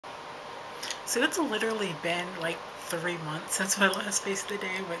So it's literally been like 3 months since my last face of the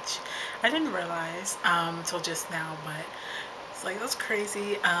day, which I didn't realize until just now, but it's like that's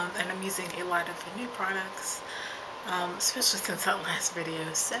crazy. And I'm using a lot of new products, especially since that last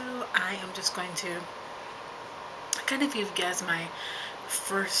video. So I am just going to kind of give you guys my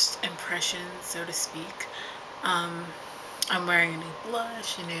first impression, so to speak. Um, I'm wearing a new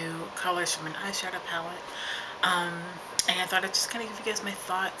blush, new colors from an eyeshadow palette. And I thought I'd just kind of give you guys my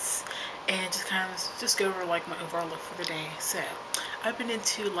thoughts and just kind of just go over like my overall look for the day. So I've been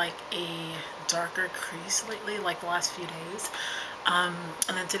into like a darker crease lately, like the last few days. And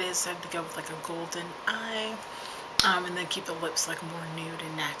then today I decided to go with like a golden eye. And then keep the lips like more nude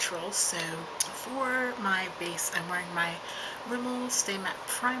and natural. So for my base, I'm wearing my Rimmel Stay Matte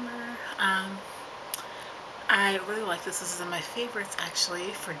Primer. I really like this. This is one of my favorites actually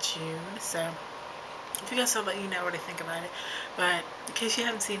for June. So if you guys will let you know what I think about it. But in case you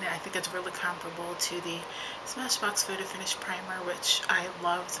haven't seen it, I think it's really comparable to the Smashbox Photo Finish Primer, which I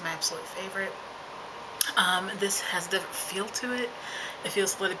love. It's my absolute favorite. This has a different feel to it. It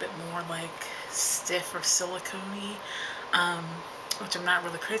feels a little bit more like stiff or silicone-y, which I'm not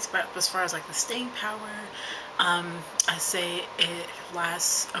really crazy about. But as far as like the staying power, I say it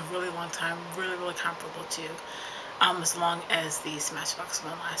lasts a really long time, really comparable to as long as the Smashbox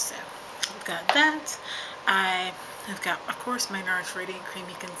one lasts. So I've got that. I have got, of course, my NARS Radiant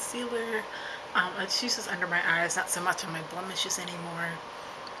Creamy Concealer. I just use this under my eyes, not so much on my blemishes anymore.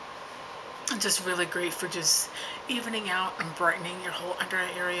 Just really great for just evening out and brightening your whole under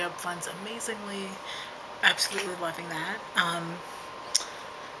eye area. Blends amazingly. Absolutely loving that.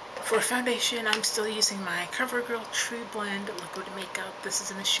 For foundation, I'm still using my CoverGirl True Blend Liquid Makeup. This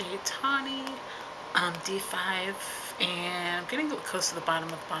is in the shade Tawny, D5, and I'm getting close to the bottom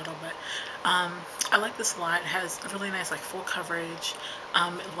of the bottle, but I like this a lot. It has really nice like full coverage.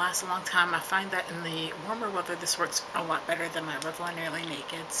 It lasts a long time. I find that in the warmer weather, this works a lot better than my Revlon Nearly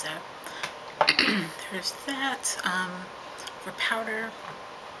Naked. So there's that. For powder,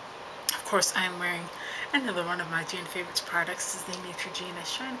 of course, I'm wearing another one of my June favorites products. This is the Neutrogena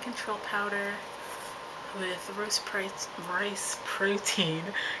Shine Control Powder with rice protein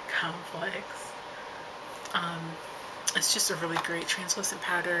complex. It's just a really great translucent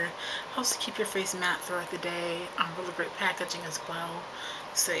powder. Helps to keep your face matte throughout the day. Really great packaging as well.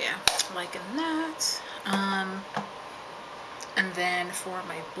 So yeah, liking that. And then for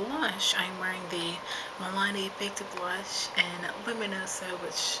my blush, I'm wearing the Milani Baked Blush in Luminoso,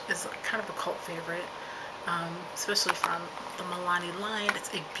 which is kind of a cult favorite, especially from the Milani line. It's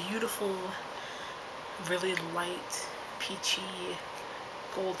a beautiful, really light, peachy,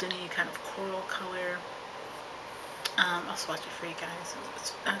 goldeny kind of coral color. I'll swatch it for you guys.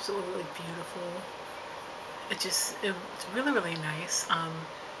 It's absolutely beautiful. It's really nice.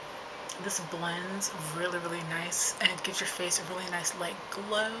 This blends really nice and it gives your face a really nice light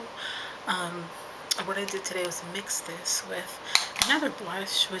glow. What I did today was mix this with another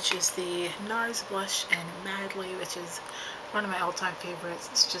blush, which is the NARS blush in Madly, which is one of my all-time favorites.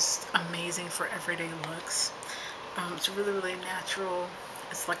 It's just amazing for everyday looks. It's really natural.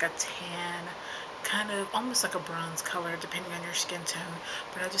 It's like a tan, kind of almost like a bronze color depending on your skin tone,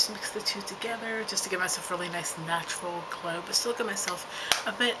 but I just mixed the two together just to give myself a really nice natural glow, but still give myself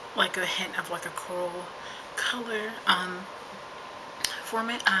a bit like a hint of like a coral color. For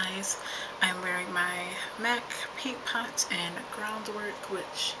my eyes, I'm wearing my MAC Paint Pot and Groundwork,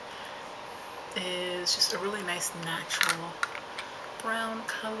 which is just a really nice natural brown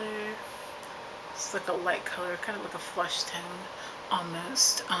color. It's like a light color, kind of like a flush tone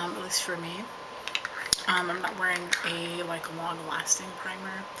almost, at least for me. I'm not wearing a like long-lasting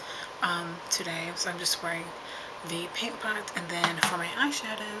primer today, so I'm just wearing the Paint Pot. And then for my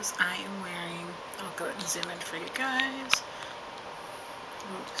eyeshadows, I am wearing, I'll go ahead and zoom in for you guys,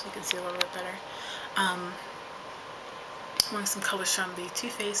 so you can see a little bit better. I'm wearing some colors from the Too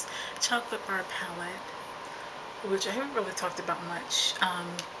Faced Chocolate Bar Palette, which I haven't really talked about much.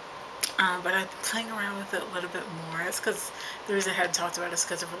 But I've been playing around with it a little bit more. It's because the reason I hadn't talked about it is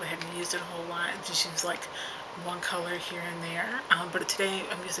because I really hadn't used it a whole lot. I just use like one color here and there. But today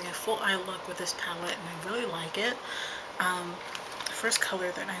I'm using a full eye look with this palette and I really like it. The first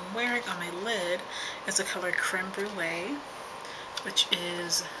color that I'm wearing on my lid is the color Creme Brulee, which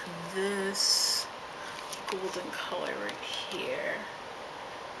is this golden color right here.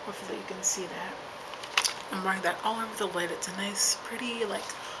 Hopefully you can see that. I'm wearing that all over the lid. It's a nice, pretty, like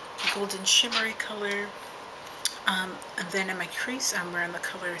golden shimmery color. And then in my crease, I'm wearing the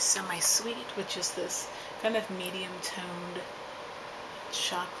color Semi Sweet, which is this kind of medium toned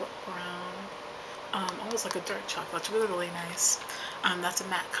chocolate brown almost like a dark chocolate. It's really, really nice. That's a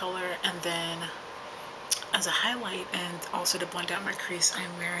matte color. And then as a highlight and also to blend out my crease,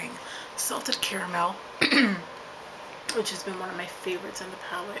 I'm wearing Salted Caramel, which has been one of my favorites in the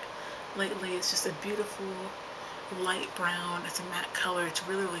palette lately. It's just a beautiful light brown. It's a matte color. It's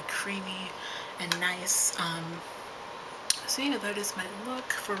really, really creamy and nice. So yeah, that is my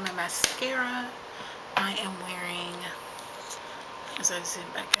look. For my mascara, I am wearing, as I zoom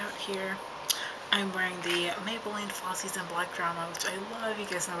back out here, I'm wearing the Maybelline Flossies in Black Drama, which I love. You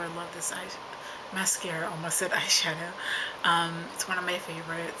guys know I love this mascara. Almost said eyeshadow. It's one of my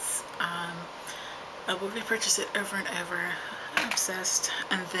favorites. I will repurchase it over and over. I'm obsessed.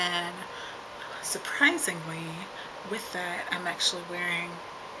 And then, surprisingly, with that, I'm actually wearing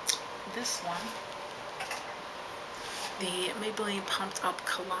this one, the Maybelline Pumped Up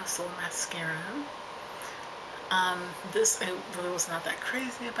Colossal Mascara. This I really was not that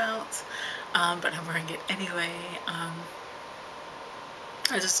crazy about, but I'm wearing it anyway. I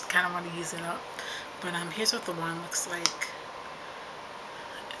just kind of want to use it up. But here's what the wand looks like.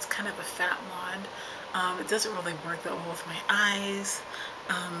 It's kind of a fat wand. It doesn't really work that well with my eyes,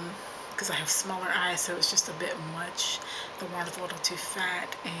 because I have smaller eyes, so it's just a bit much. The wand is a little too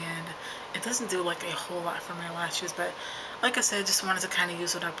fat, and it doesn't do like a whole lot for my lashes, but like I said, just wanted to kind of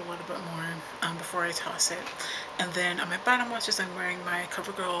use it up a little bit more before I toss it. And then on my bottom lashes, I'm wearing my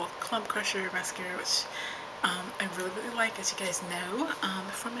CoverGirl Clump Crusher mascara, which I really, really like, as you guys know.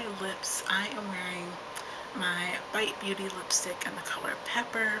 For my lips, I am wearing my Bite Beauty lipstick in the color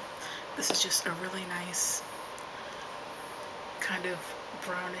Pepper. This is just a really nice kind of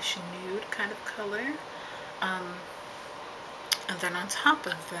brownish nude kind of color. And then on top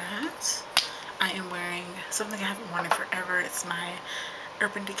of that, I am wearing something I haven't worn in forever. It's my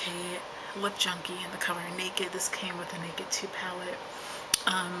Urban Decay Lip Junkie in the color Naked. This came with the Naked 2 palette.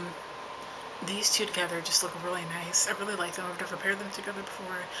 These two together just look really nice. I really like them. I've never paired them together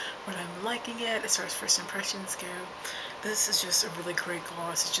before, but I'm liking it as far as first impressions go. This is just a really great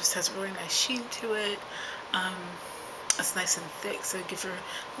gloss. It just has a really nice sheen to it. It's nice and thick, so it gives your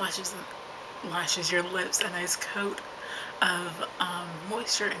your lips a nice coat of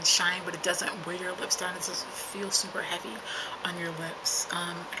moisture and shine, but it doesn't weigh your lips down. It doesn't feel super heavy on your lips.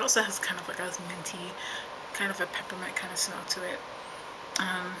 It also has kind of like a minty, kind of a peppermint kind of smell to it.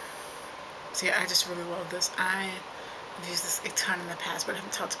 So yeah, I just really love this. I've used this a ton in the past, but I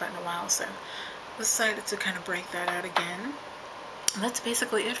haven't talked about it in a while, so I decided to kind of break that out again. And that's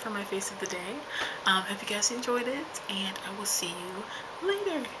basically it for my face of the day. Hope you guys enjoyed it, and I will see you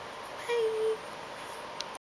later.